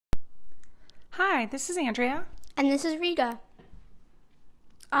Hi, this is Andrea. And this is Riga.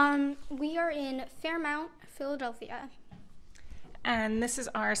 We are in Fairmount, Philadelphia. And this is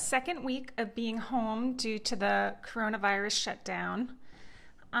our second week of being home due to the coronavirus shutdown.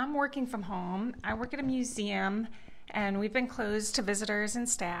 I'm working from home. I work at a museum, and we've been closed to visitors and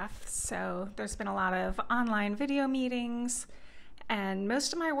staff. So there's been a lot of online video meetings, and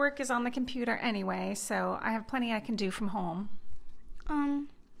most of my work is on the computer anyway, so I have plenty I can do from home.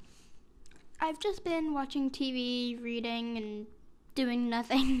 I've just been watching TV, reading, and doing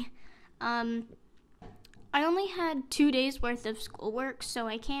nothing. I only had 2 days worth of schoolwork, so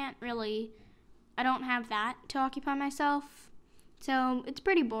I don't have that to occupy myself. So it's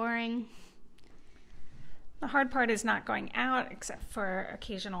pretty boring. The hard part is not going out except for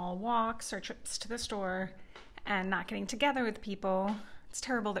occasional walks or trips to the store and not getting together with people. It's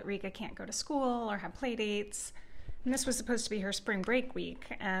terrible that Riga can't go to school or have play dates. And this was supposed to be her spring break week,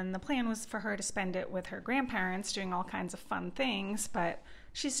 and the plan was for her to spend it with her grandparents doing all kinds of fun things, but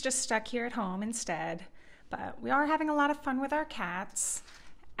she's just stuck here at home instead. But we are having a lot of fun with our cats,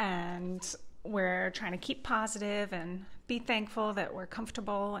 and we're trying to keep positive and be thankful that we're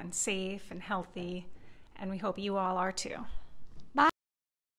comfortable and safe and healthy, and we hope you all are too.